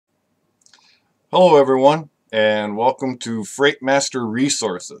Hello everyone and welcome to Freight Master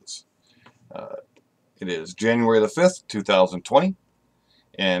Resources. Uh, it is January the 5th, 2020,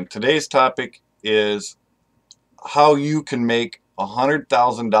 and today's topic is how you can make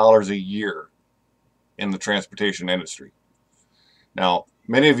 $100,000 a year in the transportation industry. Now,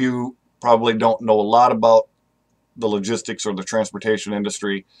 many of you probably don't know a lot about the logistics or the transportation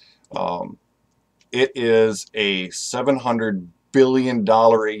industry. Um, it is a $700 billion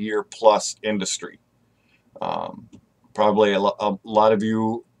a year plus industry. Um, Probably a lot of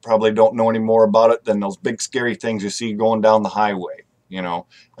you probably don't know any more about it than those big scary things you see going down the highway,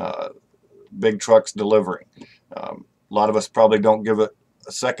 uh, big trucks delivering. A lot of us probably don't give it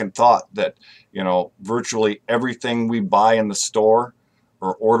a second thought that, virtually everything we buy in the store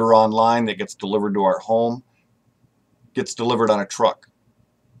or order online that gets delivered to our home gets delivered on a truck,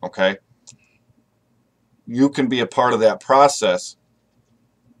 okay? You can be a part of that process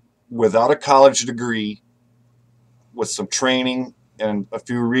without a college degree, with some training and a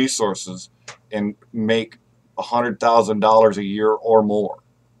few resources, and make $100,000 a year or more.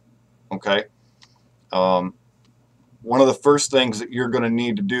 Okay. Um, One of the first things that you're going to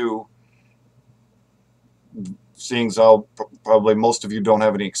need to do, seeing as how probably most of you don't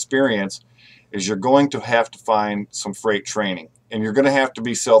have any experience, is you're going to have to find some freight training, and you're going to have to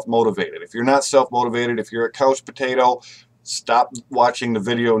be self-motivated. If you're not self-motivated, if you're a couch potato, stop watching the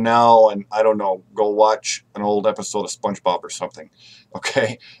video now and, I don't know, go watch an old episode of SpongeBob or something.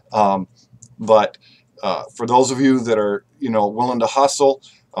 Okay. But for those of you that are, willing to hustle,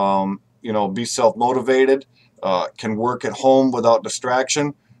 be self-motivated, can work at home without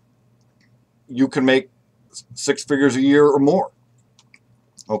distraction, you can make six figures a year or more,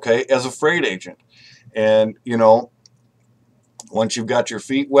 okay, as a freight agent. And, once you've got your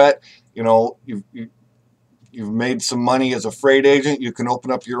feet wet, you've made some money as a freight agent, you can open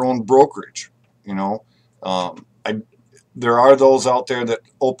up your own brokerage. There are those out there that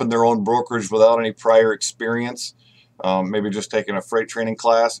open their own brokerage without any prior experience, maybe just taking a freight training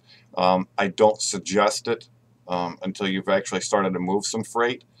class. I don't suggest it until you've actually started to move some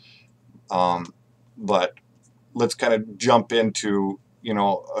freight. But let's kind of jump into,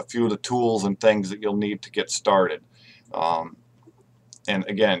 a few of the tools and things that you'll need to get started. And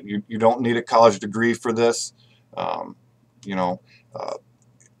again, you don't need a college degree for this. Um, you know, uh,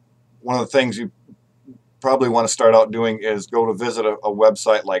 One of the things you probably want to start out doing is go to visit a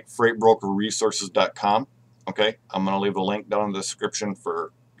website like freightbrokerresources.com. Okay, I'm going to leave a link down in the description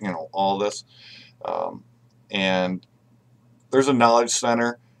for all this. Um, and there's a knowledge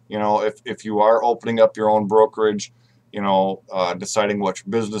center. If you are opening up your own brokerage, deciding which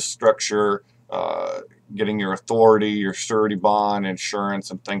business structure, getting your authority, your surety bond,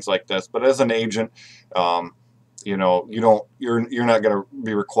 insurance, and things like this. But as an agent, you're not going to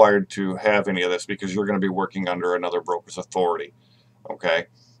be required to have any of this because you're going to be working under another broker's authority. Okay.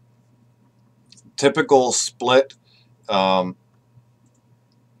 Typical split, um,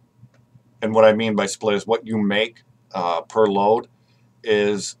 and what I mean by split is what you make per load.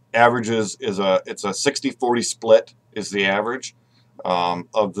 Is averages is it's a 60-40 split is the average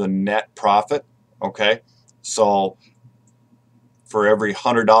of the net profit. Okay, so for every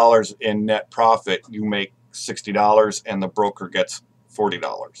 $100 in net profit, you make $60, and the broker gets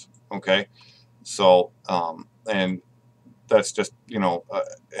 $40. Okay, so and that's just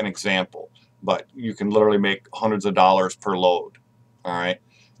an example, but you can literally make hundreds of dollars per load. All right.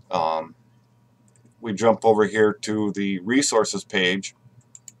 Um, we jump over here to the resources page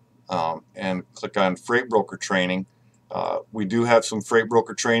and click on freight broker training. We do have some freight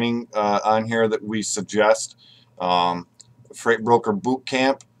broker training on here that we suggest. Freight broker boot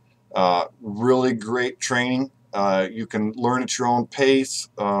camp, really great training. You can learn at your own pace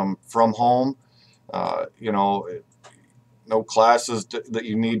from home. No classes that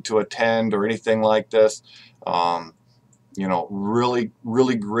you need to attend or anything like this. Really,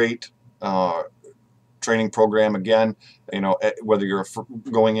 really great training program. Again, whether you're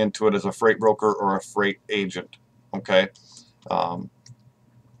going into it as a freight broker or a freight agent. Okay. Um,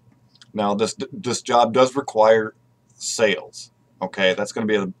 Now this job does require sales. Okay, that's going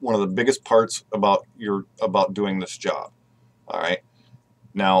to be one of the biggest parts about doing this job. All right.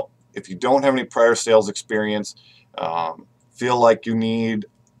 Now, if you don't have any prior sales experience, feel like you need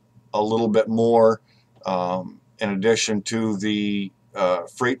a little bit more in addition to the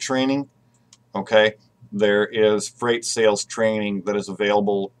freight training. Okay, there is freight sales training that is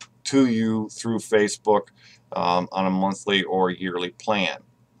available to you through Facebook on a monthly or yearly plan.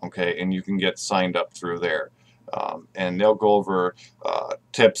 Okay, and you can get signed up through there. And they'll go over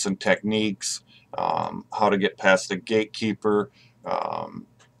tips and techniques, how to get past the gatekeeper,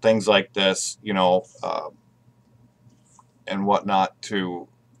 things like this, and whatnot to,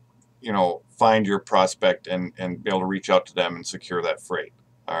 find your prospect and be able to reach out to them and secure that freight.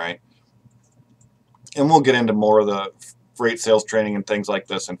 All right. And we'll get into more of the freight sales training and things like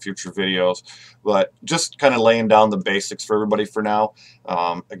this in future videos, but just kind of laying down the basics for everybody for now.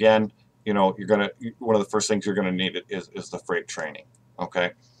 Again, one of the first things you're gonna need is the freight training.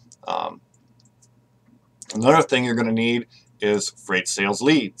 Okay. Another thing you're gonna need is freight sales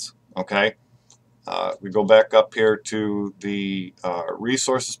leads. Okay. We go back up here to the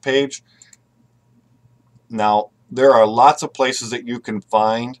resources page. Now, there are lots of places that you can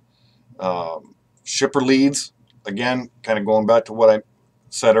find shipper leads. Again, kind of going back to what I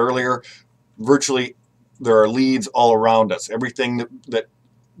said earlier, virtually there are leads all around us. Everything that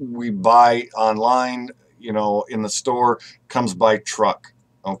we buy online, in the store comes by truck.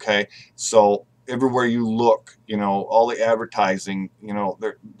 Okay, so everywhere you look, all the advertising,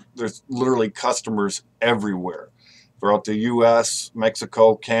 there's literally customers everywhere throughout the U.S.,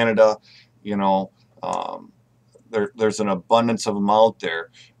 Mexico, Canada. There's an abundance of them out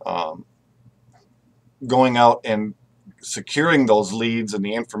there. Going out and securing those leads and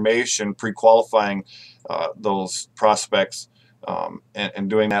the information, pre-qualifying those prospects, and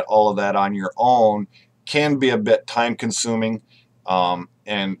doing all of that on your own can be a bit time consuming.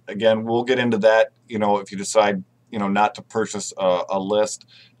 And again, we'll get into that, if you decide, not to purchase a list.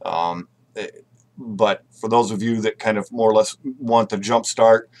 But for those of you that kind of more or less want the jump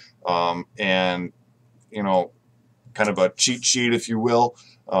start, and, kind of a cheat sheet, if you will,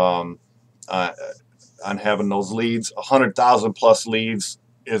 on having those leads, 100,000 plus leads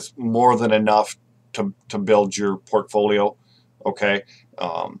is more than enough to build your portfolio. Okay.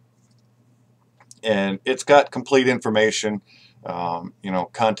 And it's got complete information,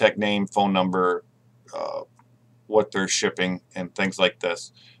 contact name, phone number, what they're shipping, and things like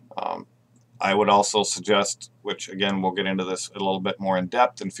this. I would also suggest, which again we'll get into this a little bit more in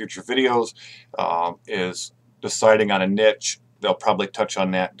depth in future videos, is deciding on a niche. They'll probably touch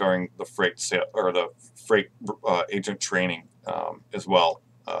on that during the freight sale or the freight agent training as well,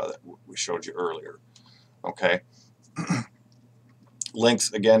 that we showed you earlier. Okay.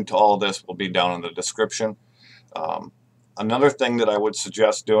 Links again to all of this will be down in the description. Another thing that I would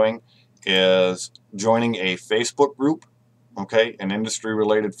suggest doing is joining a Facebook group. Okay, an industry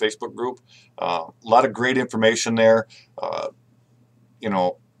related Facebook group. A lot of great information there.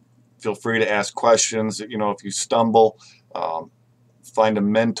 Feel free to ask questions. If you stumble, find a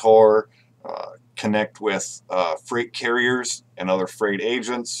mentor, connect with freight carriers and other freight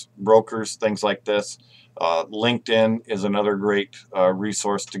agents, brokers, things like this. LinkedIn is another great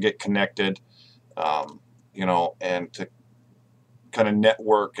resource to get connected, and to kind of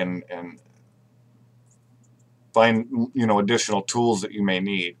network and find additional tools that you may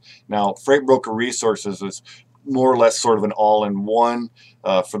need. Now, Freight Broker Resources is more or less sort of an all-in-one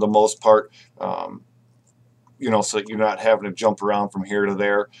for the most part, so that you're not having to jump around from here to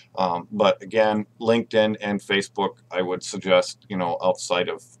there. But again, LinkedIn and Facebook, I would suggest, outside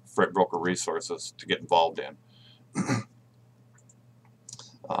of Freight Broker Resources, to get involved in.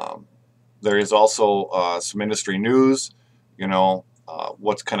 There is also some industry news,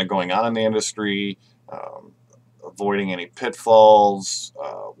 what's kind of going on in the industry, avoiding any pitfalls,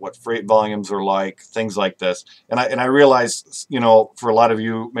 what freight volumes are like, things like this. And I realize, for a lot of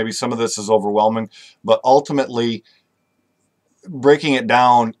you, maybe some of this is overwhelming, but ultimately breaking it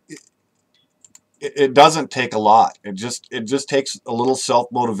down, it doesn't take a lot. It just takes a little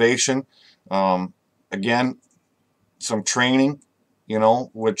self-motivation. Again, some training,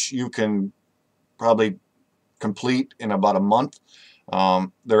 which you can probably complete in about a month.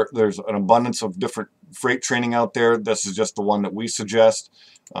 There's an abundance of different freight training out there. This is just the one that we suggest.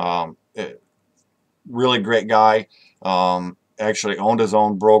 Really great guy. Actually owned his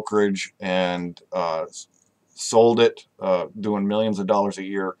own brokerage and sold it, doing millions of dollars a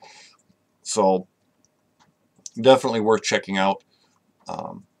year. So definitely worth checking out.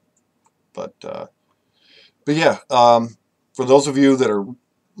 But yeah, for those of you that are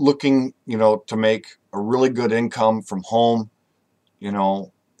looking, to make a really good income from home,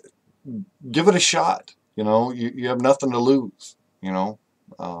 give it a shot. You have nothing to lose.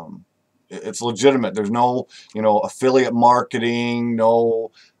 It's legitimate. There's no, affiliate marketing,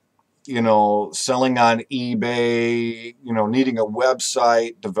 no, selling on eBay, needing a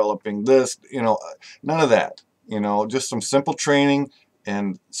website, developing this, none of that. Just some simple training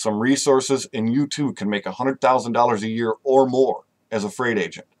and some resources, and you too can make $100,000 a year or more as a freight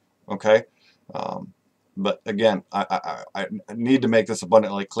agent. Okay. But again, I need to make this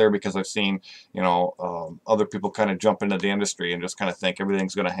abundantly clear because I've seen, you know, other people kind of jump into the industry and just kind of think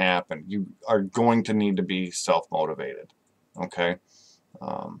everything's going to happen. You are going to need to be self-motivated. Okay.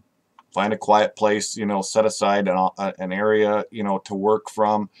 Um, Find a quiet place, you know, set aside an area, you know, to work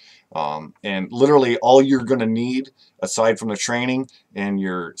from. And literally all you're going to need, aside from the training and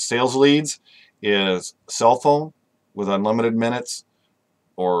your sales leads, is a cell phone with unlimited minutes,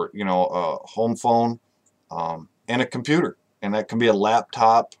 or, you know, a home phone, and a computer. And that can be a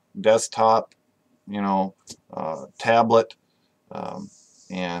laptop, desktop, you know, tablet, um,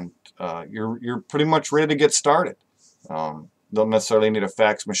 and you're pretty much ready to get started. Don't necessarily need a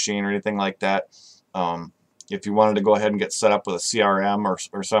fax machine or anything like that. If you wanted to go ahead and get set up with a CRM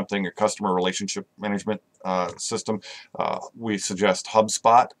or something, a customer relationship management system, we suggest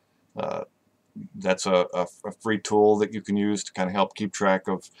HubSpot. Uh, that's a free tool that you can use to kind of help keep track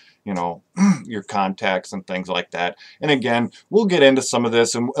of, you know, your contacts and things like that. And again, we'll get into some of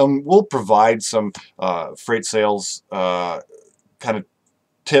this, and we'll provide some freight sales kind of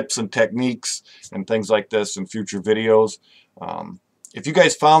tips and techniques and things like this in future videos. If you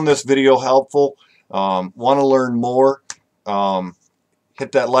guys found this video helpful, want to learn more,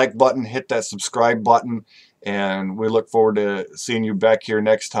 hit that like button, hit that subscribe button, and we look forward to seeing you back here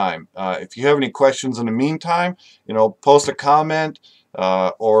next time. If you have any questions in the meantime, you know, post a comment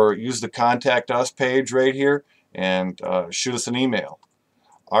or use the contact us page right here, and shoot us an email.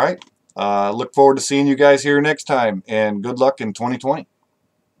 All right. Look forward to seeing you guys here next time, and good luck in 2020.